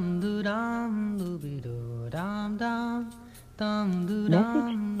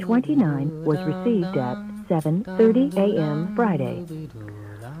 29 was received at 7:30 a.m. Friday.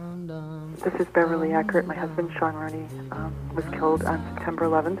 This is Beverly Eckert. My husband, Sean Roney, was killed on September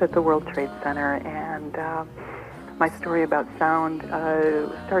 11th at the World Trade Center, and my story about sound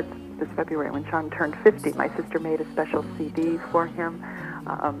starts this February when Sean turned 50. My sister made a special CD for him.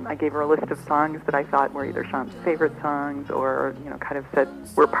 I gave her a list of songs that I thought were either Sean's favorite songs or, kind of said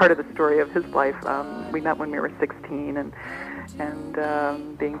were part of the story of his life. We met when we were 16,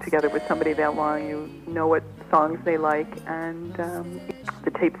 and being together with somebody that long, you know what songs they like. And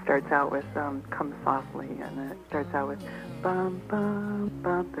the tape starts out with "Come Softly," and it starts out with "Bum bum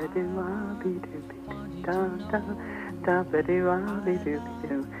bum ba doo ah be doo be dum dum dum ba doo ah be doo be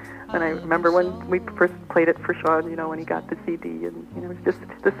doo." And I remember when we first played it for Sean, when he got the CD, and it was just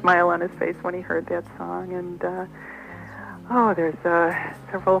the smile on his face when he heard that song. And there's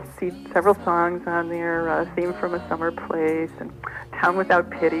several songs on there. "Theme from a Summer Place" and "Town Without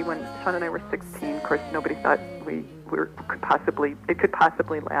Pity." When Sean and I were 16, of course, nobody thought it could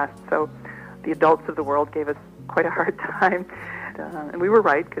possibly last. So the adults of the world gave us quite a hard time, and we were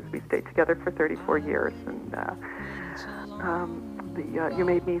right because we stayed together for 34 years. And "You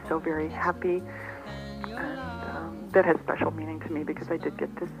Made Me So Very Happy," and that has special meaning to me because I did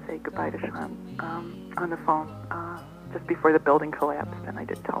get to say goodbye to Sean on the phone just before the building collapsed, and I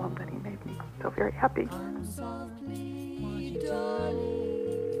did tell him that he made me so very happy.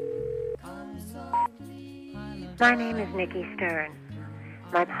 My name is Nikki Stern.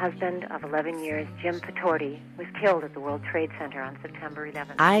 My husband of 11 years, Jim Patorti, was killed at the World Trade Center on September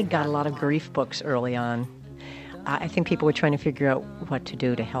 11th. I got a lot of grief books early on. I think people were trying to figure out what to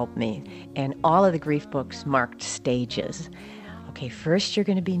do to help me. And all of the grief books marked stages. Okay, first you're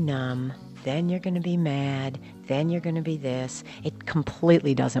going to be numb, then you're going to be mad, then you're going to be this. It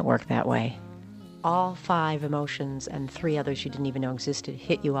completely doesn't work that way. All 5 emotions and 3 others you didn't even know existed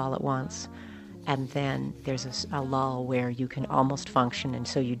hit you all at once. And then there's a lull where you can almost function, and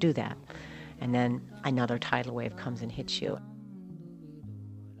so you do that. And then another tidal wave comes and hits you.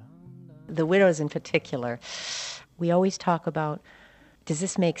 The widows in particular, we always talk about, does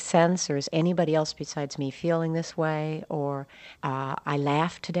this make sense, or is anybody else besides me feeling this way? Or I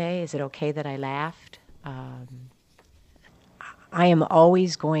laughed today, is it okay that I laughed? I am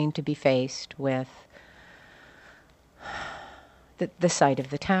always going to be faced with the sight of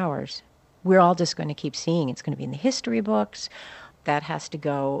the towers. We're all just going to keep seeing. It's going to be in the history books. That has to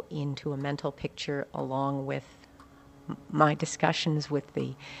go into a mental picture along with my discussions with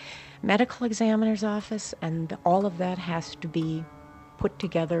the medical examiner's office, and all of that has to be put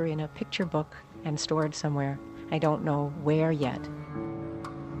together in a picture book and stored somewhere. I don't know where yet.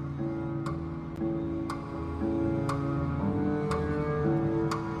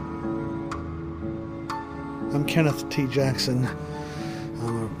 I'm Kenneth T. Jackson.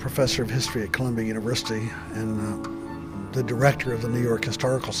 I'm a professor of history at Columbia University and the director of the New York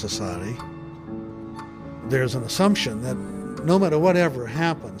Historical Society. There's an assumption that no matter whatever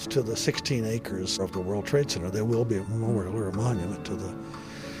happens to the 16 acres of the World Trade Center, there will be a memorial or a monument to the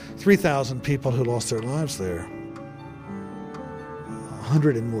 3,000 people who lost their lives there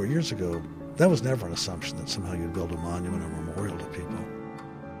 100 and more years ago. That was never an assumption that somehow you'd build a monument or memorial to people.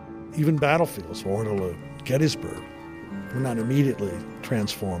 Even battlefields, Waterloo, Gettysburg, were not immediately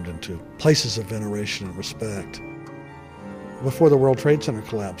transformed into places of veneration and respect. Before the World Trade Center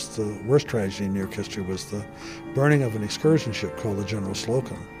collapsed, the worst tragedy in New York history was the burning of an excursion ship called the General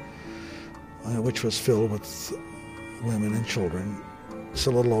Slocum, which was filled with women and children. It's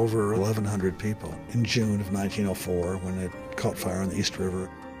a little over 1,100 people in June of 1904 when it caught fire on the East River.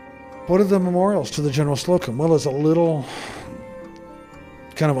 What are the memorials to the General Slocum? Well, there's a little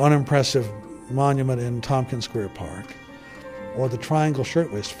kind of unimpressive monument in Tompkins Square Park, or the Triangle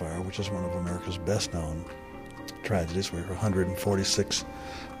Shirtwaist Fire, which is one of America's best-known tragedies, where 146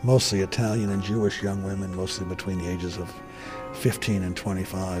 mostly Italian and Jewish young women, mostly between the ages of 15 and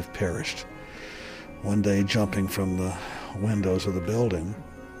 25, perished one day jumping from the windows of the building,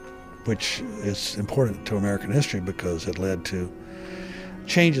 which is important to American history because it led to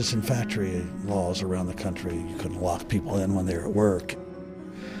changes in factory laws around the country. You couldn't lock people in when they were at work.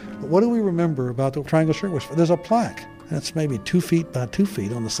 But what do we remember about the Triangle Shirtwaist Fire? There's a plaque, and it's maybe 2 feet by 2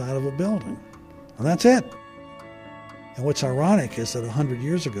 feet on the side of a building, and that's it. And what's ironic is that 100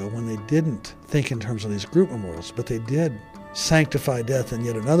 years ago, when they didn't think in terms of these group memorials, but they did sanctify death in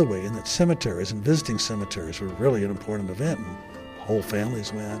yet another way, in that cemeteries and visiting cemeteries were really an important event, and whole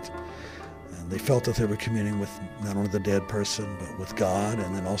families went, and they felt that they were communing with not only the dead person, but with God,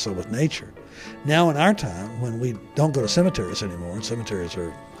 and then also with nature. Now in our time, when we don't go to cemeteries anymore, and cemeteries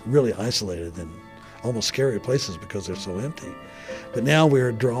are really isolated and almost scary places because they're so empty, but now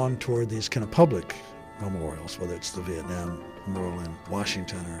we're drawn toward these kind of public memorials, whether it's the Vietnam Memorial in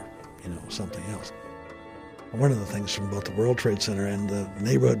Washington or, something else. One of the things from both the World Trade Center and the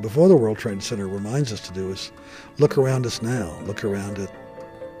neighborhood before the World Trade Center reminds us to do is look around us now. Look around at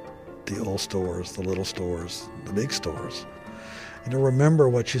the old stores, the little stores, the big stores, and to remember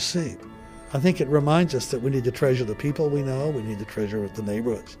what you see. I think it reminds us that we need to treasure the people we know, we need to treasure the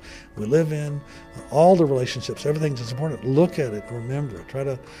neighborhoods we live in, all the relationships, everything that's important. Look at it, remember it, try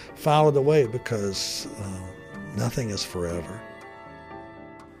to follow the way, because nothing is forever.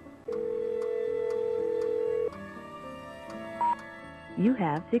 You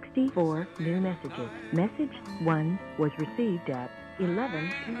have 64 new messages. Message 1 was received at 11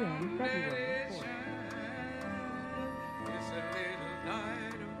 p.m. February 4th.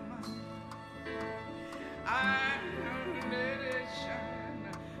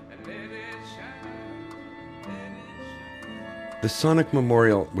 The Sonic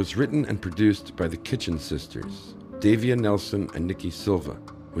Memorial was written and produced by the Kitchen Sisters, Davia Nelson and Nikki Silva,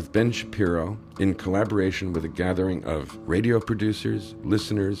 with Ben Shapiro in collaboration with a gathering of radio producers,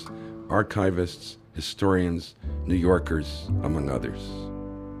 listeners, archivists, historians, New Yorkers, among others.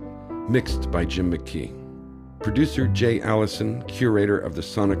 Mixed by Jim McKee. Producer Jay Allison, curator of the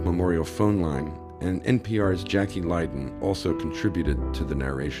Sonic Memorial phone line, and NPR's Jackie Leiden also contributed to the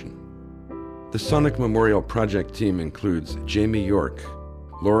narration. The Sonic Memorial Project team includes Jamie York,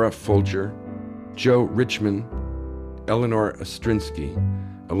 Laura Folger, Joe Richman, Eleanor Ostrinsky,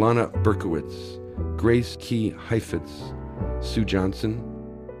 Alana Berkowitz, Grace Key Heifetz, Sue Johnson,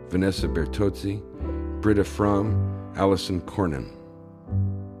 Vanessa Bertozzi, Britta Fromm, Allison Cornyn.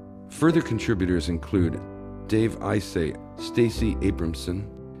 Further contributors include Dave Isay, Stacey Abramson,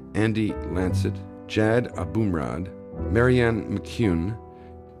 Andy Lancet, Jad Abumrad, Marianne McCune,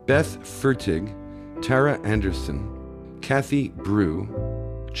 Beth Fertig, Tara Anderson, Kathy Brew,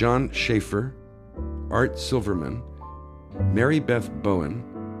 John Schaefer, Art Silverman, Mary Beth Bowen,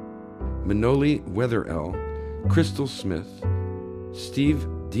 Manoli Weatherell, Crystal Smith, Steve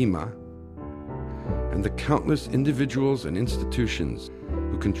Dima, and the countless individuals and institutions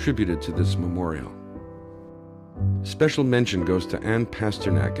who contributed to this memorial. Special mention goes to Ann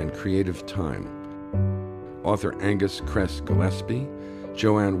Pasternak and Creative Time, author Angus Kress Gillespie,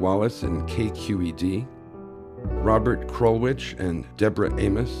 Joanne Wallace and KQED, Robert Krolwich and Deborah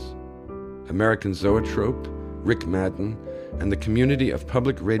Amos, American Zoetrope, Rick Madden, and the community of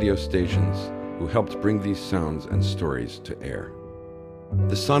public radio stations who helped bring these sounds and stories to air.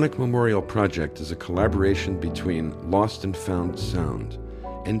 The Sonic Memorial Project is a collaboration between Lost and Found Sound,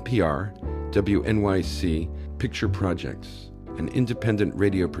 NPR, WNYC, picture projects, and independent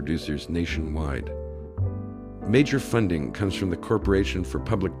radio producers nationwide. Major funding comes from the Corporation for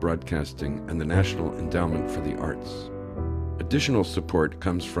Public Broadcasting and the National Endowment for the Arts. Additional support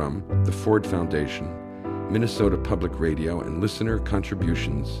comes from the Ford Foundation, Minnesota Public Radio, and listener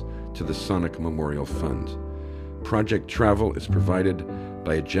contributions to the Sonic Memorial Fund. Project travel is provided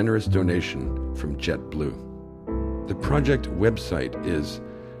by a generous donation from JetBlue. The project website is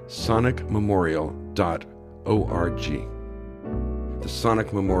sonicmemorial.org. The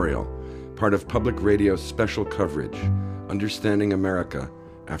Sonic Memorial, part of Public Radio's special coverage, Understanding America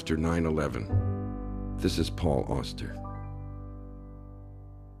After 9/11. This is Paul Auster.